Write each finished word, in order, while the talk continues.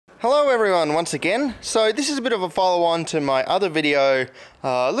Hello everyone once again. So this is a bit of a follow-on to my other video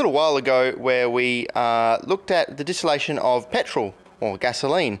a little while ago where we looked at the distillation of petrol or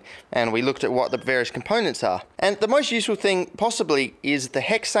gasoline, and we looked at what the various components are. And the most useful thing possibly is the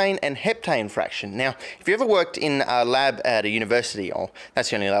hexane and heptane fraction. Now, if you ever worked in a lab at a university, or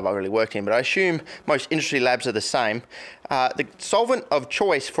that's the only lab I really worked in, but I assume most industry labs are the same, the solvent of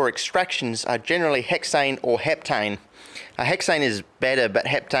choice for extractions are generally hexane or heptane. Hexane is better, but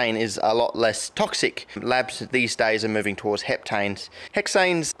heptane is a lot less toxic. Labs these days are moving towards heptanes.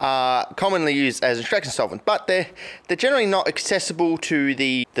 Hexanes are commonly used as extraction solvent, but they're generally not accessible to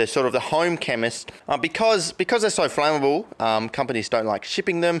the sort of the home chemist because they're so flammable. Companies don't like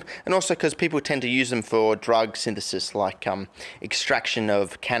shipping them, and also because people tend to use them for drug synthesis, like extraction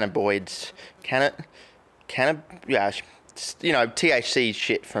of cannabinoids, you know, THC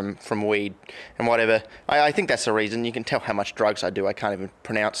shit from weed and whatever. I think that's the reason. You can tell how much drugs I do. I can't even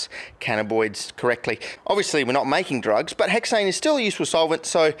pronounce cannabinoids correctly. Obviously, we're not making drugs, but hexane is still a useful solvent.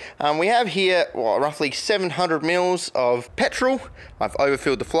 So we have here roughly 700 mils of petrol. I've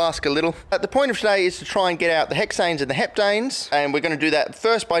overfilled the flask a little. The point of today is to try and get out the hexanes and the heptanes, and we're going to do that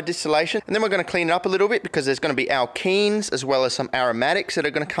first by distillation, and then we're going to clean it up a little bit because there's going to be alkenes as well as some aromatics that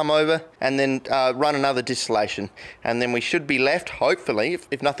are going to come over, and then run another distillation, and then we should be left, hopefully,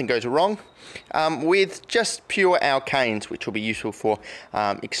 if nothing goes wrong, with just pure alkanes, which will be useful for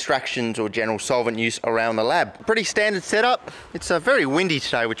extractions or general solvent use around the lab. Pretty standard setup. It's very windy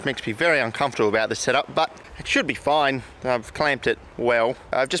today, which makes me very uncomfortable about the setup, but it should be fine. I've clamped it well.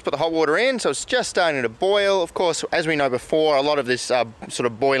 I've just put the hot water in, so it's just starting to boil. Of course, as we know before, a lot of this sort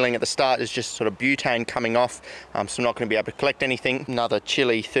of boiling at the start is just sort of butane coming off, so I'm not going to be able to collect anything. Another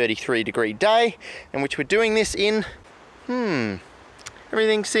chilly 33-degree day in which we're doing this in.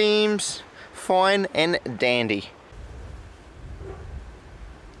 Everything seems fine and dandy.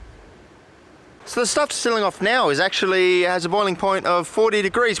 So the stuff distilling off now has a boiling point of 40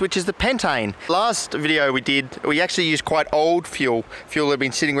 degrees, which is the pentane. Last video we actually used quite old fuel that had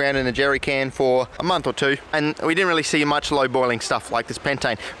been sitting around in a jerry can for a month or two, and we didn't really see much low boiling stuff like this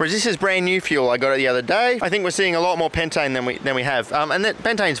pentane. Whereas this is brand new fuel. I got it the other day. I think we're seeing a lot more pentane than we have, and that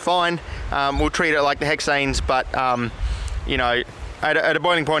pentane's fine. We'll treat it like the hexanes, but you know, at a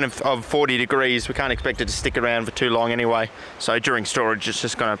boiling point of 40 degrees, we can't expect it to stick around for too long anyway. So during storage, it's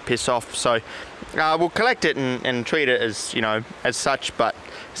just going to piss off. So we'll collect it and treat it as, you know, as such, but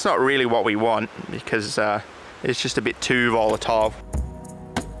it's not really what we want because it's just a bit too volatile.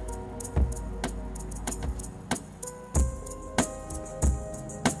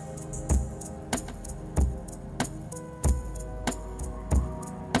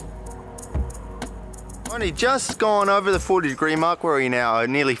 Only just gone over the 40-degree mark. Where are we now?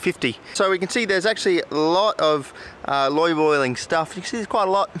 Nearly 50. So we can see there's actually a lot of low boiling stuff. You can see there's quite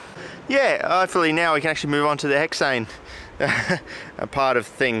a lot. Yeah, hopefully now we can actually move on to the hexane part of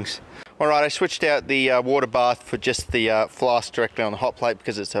things. Alright, I switched out the water bath for just the flask directly on the hot plate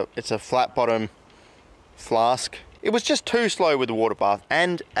because it's a flat bottom flask. It was just too slow with the water bath,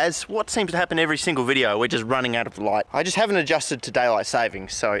 and as what seems to happen every single video, we're just running out of light. I just haven't adjusted to daylight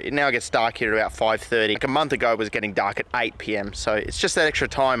savings, so it now gets dark here at about 5:30. Like a month ago it was getting dark at 8 PM, so it's just that extra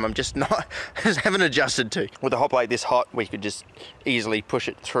time I'm just haven't adjusted to. With a hot plate this hot, we could just easily push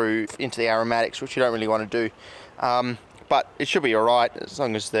it through into the aromatics, which you don't really want to do. But it should be alright as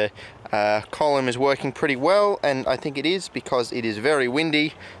long as the column is working pretty well, and I think it is because it is very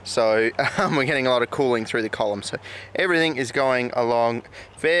windy, so we're getting a lot of cooling through the column. So everything is going along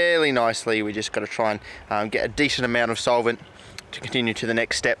fairly nicely. We just got to try and get a decent amount of solvent to continue to the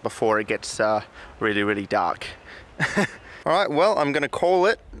next step before it gets really, really dark. Alright, well, I'm going to call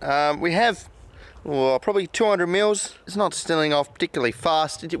it. We have probably 200 mils. It's not distilling off particularly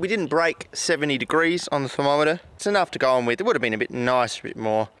fast. We didn't break 70 degrees on the thermometer. It's enough to go on with. It would have been a bit nice, a bit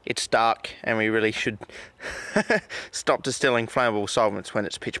more. It's dark, and we really should stop distilling flammable solvents when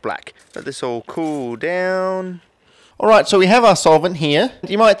it's pitch black. Let this all cool down. Alright, so we have our solvent here.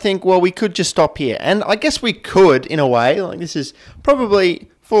 You might think, well, we could just stop here. And I guess we could, in a way. Like, this is probably,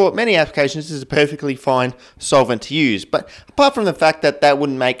 for many applications, this is a perfectly fine solvent to use. But apart from the fact that that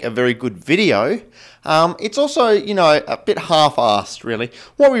wouldn't make a very good video, it's also, you know, a bit half-assed, really.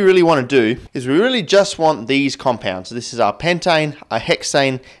 What we really want to do is we really just want these compounds. So this is our pentane, our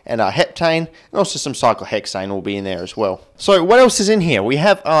hexane, and our heptane, and also some cyclohexane will be in there as well. So what else is in here? We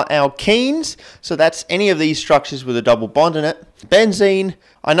have our alkenes, so that's any of these structures with a double bond in it. Benzene.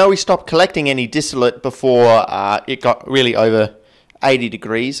 I know we stopped collecting any distillate before it got really over 80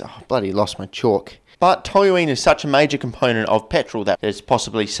 degrees. Oh, bloody lost my chalk. but toluene is such a major component of petrol that there's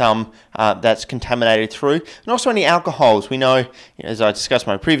possibly some that's contaminated through. And also any alcohols. We know, as I discussed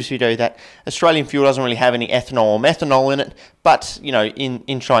in my previous video, that Australian fuel doesn't really have any ethanol or methanol in it, but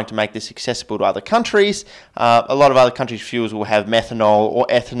in trying to make this accessible to other countries, a lot of other countries' fuels will have methanol or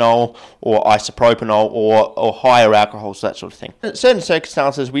ethanol or isopropanol or higher alcohols, that sort of thing. In certain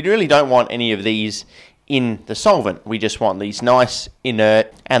circumstances, we really don't want any of these in the solvent. We just want these nice,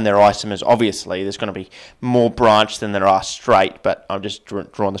 inert, and their isomers. Obviously, there's going to be more branched than there are straight, but I'm just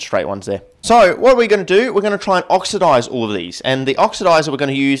drawing the straight ones there. So what are we going to do? We're going to try and oxidize all of these, and the oxidizer we're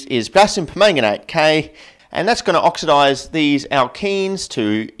going to use is potassium permanganate, K, and that's going to oxidize these alkenes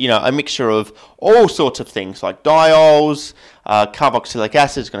to, a mixture of all sorts of things like diols, carboxylic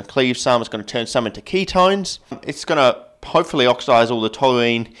acid. It's going to cleave some, it's going to turn some into ketones. It's going to hopefully oxidize all the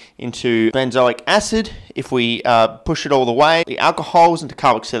toluene into benzoic acid if we push it all the way, the alcohols into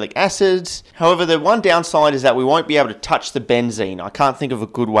carboxylic acids. However, the one downside is that we won't be able to touch the benzene. I can't think of a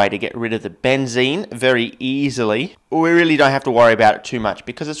good way to get rid of the benzene very easily. We really don't have to worry about it too much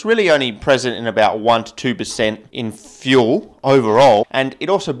because it's really only present in about 1 to 2% in fuel overall, and it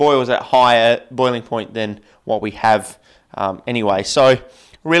also boils at a higher boiling point than what we have anyway. So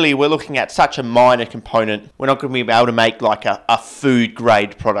really, we're looking at such a minor component. We're not going to be able to make like a food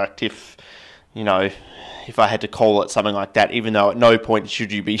grade product if I had to call it something like that, even though at no point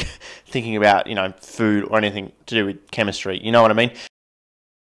should you be thinking about, food or anything to do with chemistry. You know what I mean?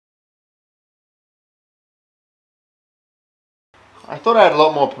 I thought I had a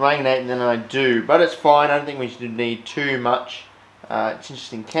lot more permanganate than I do, but it's fine. I don't think we should need too much. It's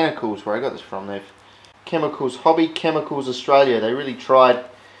interesting. Chemicals, where I got this from, Chemicals, Hobby Chemicals Australia. They really tried,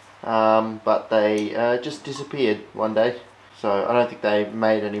 but they just disappeared one day. So I don't think they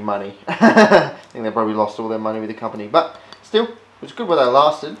made any money. I think they probably lost all their money with the company. But still, it was good while they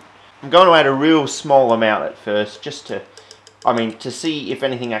lasted. I'm going to add a real small amount at first, just to see if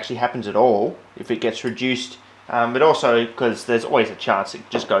anything actually happens at all, if it gets reduced. But also because there's always a chance it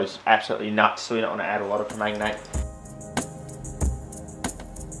just goes absolutely nuts, so we don't want to add a lot of permanganate.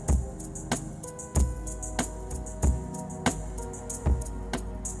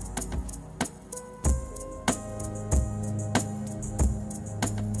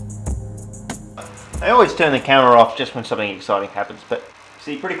 I always turn the camera off just when something exciting happens, but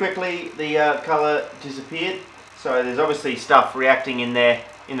see, pretty quickly the colour disappeared. So there's obviously stuff reacting in there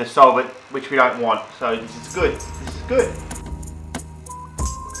in the solvent which we don't want. So this is good. This is good.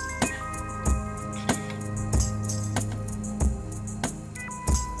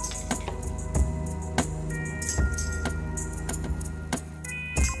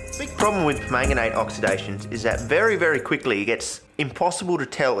 The big problem with permanganate oxidations is that very, very quickly it gets impossible to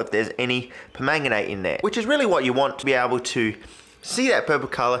tell if there's any permanganate in there, which is really what you want, to be able to see that purple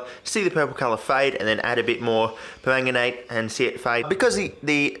colour, see the purple colour fade, and then add a bit more permanganate and see it fade. Because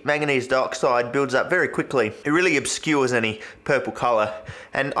the manganese dioxide builds up very quickly, it really obscures any purple colour.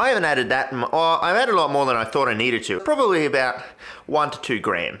 And I haven't added that, I've added a lot more than I thought I needed to. Probably about 1 to 2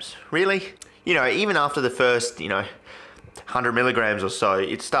 grams, really. Even after the first, 100 milligrams or so,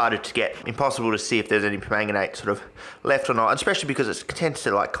 it started to get impossible to see if there's any permanganate sort of left or not, especially because it tends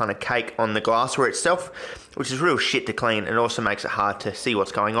to kind of cake on the glassware itself, which is real shit to clean, and also makes it hard to see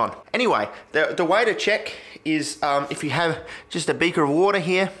what's going on. Anyway, the way to check is if you have just a beaker of water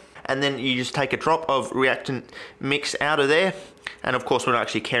here, and then you just take a drop of reactant mix out of there. And of course, we're not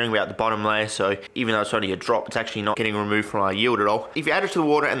actually caring about the bottom layer, so even though it's only a drop, it's actually not getting removed from our yield at all. If you add it to the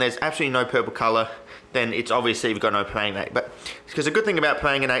water and there's absolutely no purple colour, then it's obviously you've got no permanganate. But because the good thing about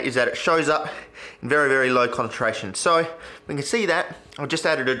permanganate is that it shows up in very, very low concentration. So we can see that I just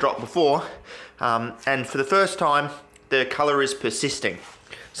added a drop before, and for the first time, the colour is persisting.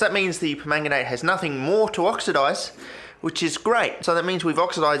 So that means the permanganate has nothing more to oxidize, which is great. So that means we've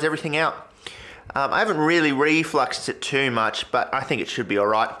oxidized everything out. I haven't really refluxed it too much, but I think it should be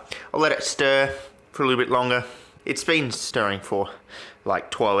alright. I'll let it stir for a little bit longer. It's been stirring for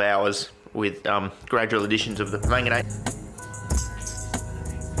like 12 hours with gradual additions of the permanganate.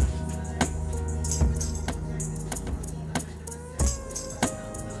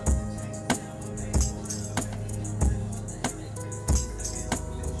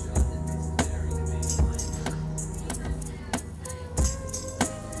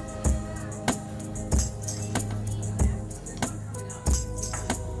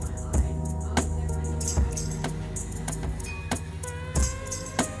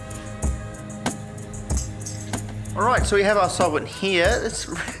 Alright, so we have our solvent here. It's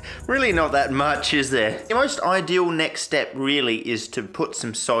Really not that much, is there? The most ideal next step really is to put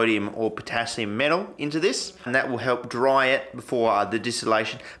some sodium or potassium metal into this, and that will help dry it before the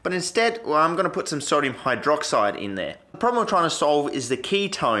distillation. But instead, well, I'm going to put some sodium hydroxide in there. The problem we're trying to solve is the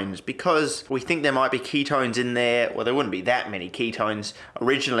ketones, because we think there might be ketones in there. Well, there wouldn't be that many ketones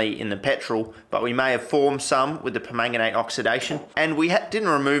originally in the petrol, but we may have formed some with the permanganate oxidation, and we didn't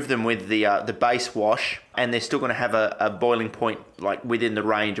remove them with the base wash, and they're still going to have a boiling point like within the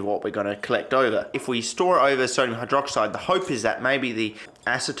range of what we're going to collect over. If we store over sodium hydroxide, the hope is that maybe the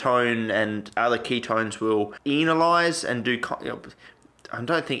acetone and other ketones will enolize and do, I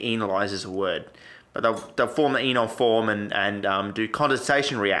don't think enolize is a word, but they'll form the enol form and do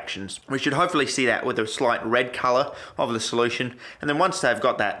condensation reactions. We should hopefully see that with a slight red color of the solution. And then once they've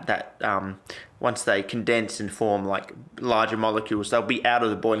got once they condense and form like larger molecules, they'll be out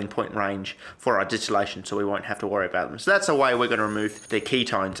of the boiling point range for our distillation, so we won't have to worry about them. So that's a way we're going to remove the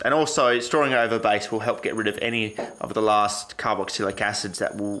ketones. And also storing it over base will help get rid of any of the last carboxylic acids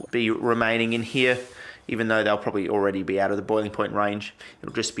that will be remaining in here, even though they'll probably already be out of the boiling point range.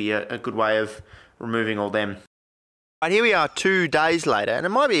 It'll just be a good way of removing all them. Right, here we are 2 days later, and it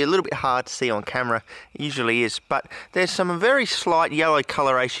might be a little bit hard to see on camera, it usually is, but there's some very slight yellow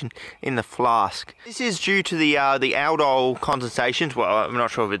coloration in the flask. This is due to the aldol condensations. Well, I'm not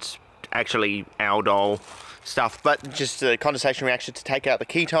sure if it's actually aldol stuff, but just a condensation reaction to take out the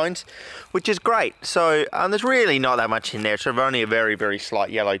ketones, which is great. So there's really not that much in there, so only a very, very slight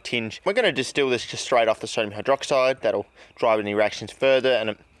yellow tinge. We're going to distill this just straight off the sodium hydroxide. That'll drive any reactions further,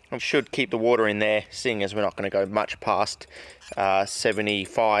 and it should keep the water in there, seeing as we're not going to go much past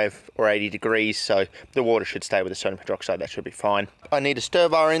 75 or 80 degrees, so the water should stay with the sodium hydroxide. That should be fine. I need a stir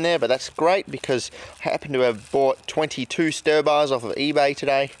bar in there, but that's great because I happen to have bought 22 stir bars off of eBay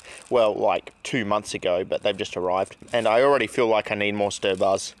today. Well, like 2 months ago, but they've just arrived, and I already feel like I need more stir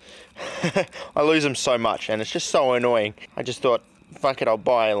bars. I lose them so much, and it's just so annoying. I just thought, fuck it, I'll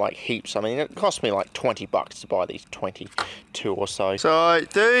buy like heaps. I mean, it cost me like 20 bucks to buy these 22 or so. So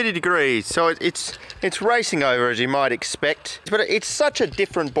 30 degrees, so it's racing over, as you might expect, but it's such a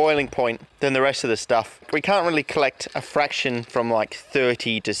different boiling point than the rest of the stuff. We can't really collect a fraction from like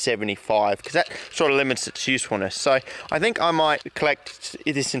 30 to 75 because that sort of limits its usefulness. So I think I might collect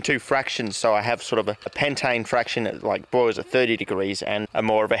this in 2 fractions, so I have sort of a pentane fraction that like boils at 30 degrees and a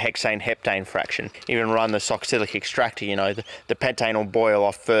more of a hexane-heptane fraction. Even run the soxylic extractor, you know, the pentane will boil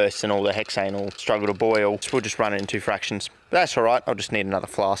off first and all the hexane will struggle to boil. So we'll just run it in 2 fractions. But that's all right, I'll just need another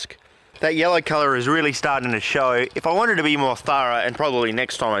flask. That yellow colour is really starting to show. If I wanted to be more thorough, and probably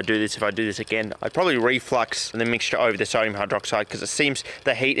next time I do this, if I do this again, I'd probably reflux the mixture over the sodium hydroxide, because it seems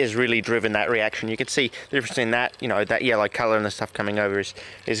the heat has really driven that reaction. You can see the difference in that, you know, that yellow colour and the stuff coming over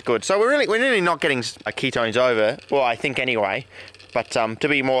is good. So we're really not getting ketones over, well, I think anyway, but to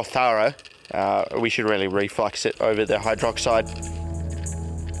be more thorough, we should really reflux it over the hydroxide.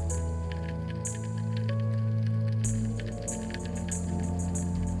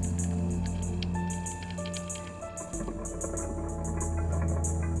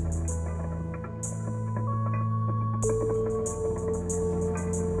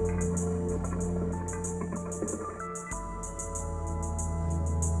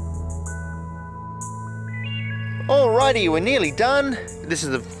 Alrighty, we're nearly done. This is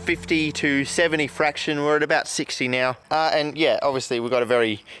the 50 to 70 fraction. We're at about 60 now. And yeah, obviously we've got a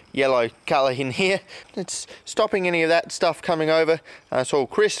very yellow colour in here. It's stopping any of that stuff coming over. It's all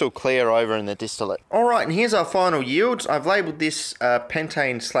crystal clear over in the distillate. Alright, and here's our final yields. I've labelled this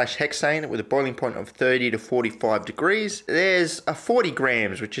pentane/hexane with a boiling point of 30 to 45 degrees. There's 40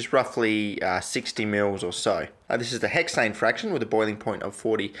 grams, which is roughly 60 mils or so. This is the hexane fraction with a boiling point of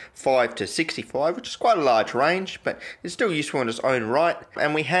 45 to 65, which is quite a large range, but it's still useful in its own right.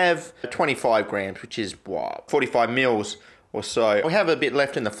 And we have 25 grams, which is, what, 45 mils or so. We have a bit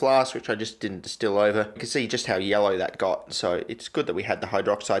left in the flask, which I just didn't distill over. You can see just how yellow that got, so it's good that we had the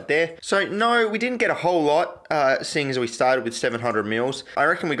hydroxide there. So no, we didn't get a whole lot, seeing as we started with 700 mils. I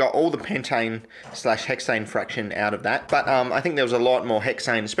reckon we got all the pentane/hexane fraction out of that, but I think there was a lot more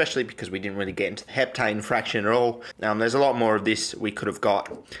hexane, especially because we didn't really get into the heptane fraction at all. There's a lot more of this we could have got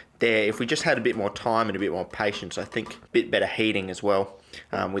there if we just had a bit more time and a bit more patience. I think a bit better heating as well.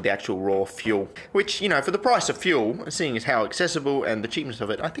 With the actual raw fuel, which, you know, for the price of fuel, seeing as how accessible and the cheapness of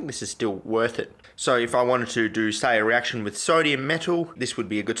it, I think this is still worth it. So if I wanted to do, say, a reaction with sodium metal, this would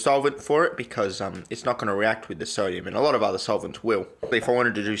be a good solvent for it, because it's not going to react with the sodium, and a lot of other solvents will. If I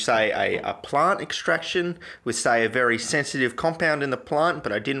wanted to do, say, a plant extraction with, say, a very sensitive compound in the plant,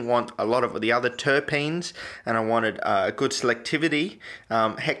 but I didn't want a lot of the other terpenes, and I wanted a good selectivity,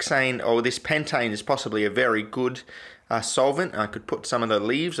 hexane or this pentane is possibly a very good solvent. I could put some of the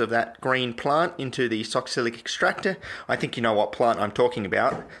leaves of that green plant into the soxylic extractor. I think you know what plant I'm talking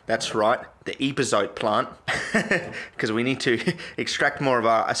about. That's right, the epizote plant, because we need to extract more of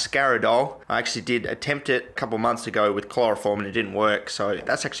our ascaridole. I actually did attempt it a couple months ago with chloroform and it didn't work, so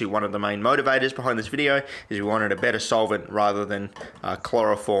that's actually one of the main motivators behind this video, is we wanted a better solvent rather than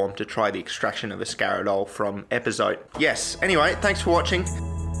chloroform to try the extraction of ascaridole from epizote. Yes, anyway, thanks for watching.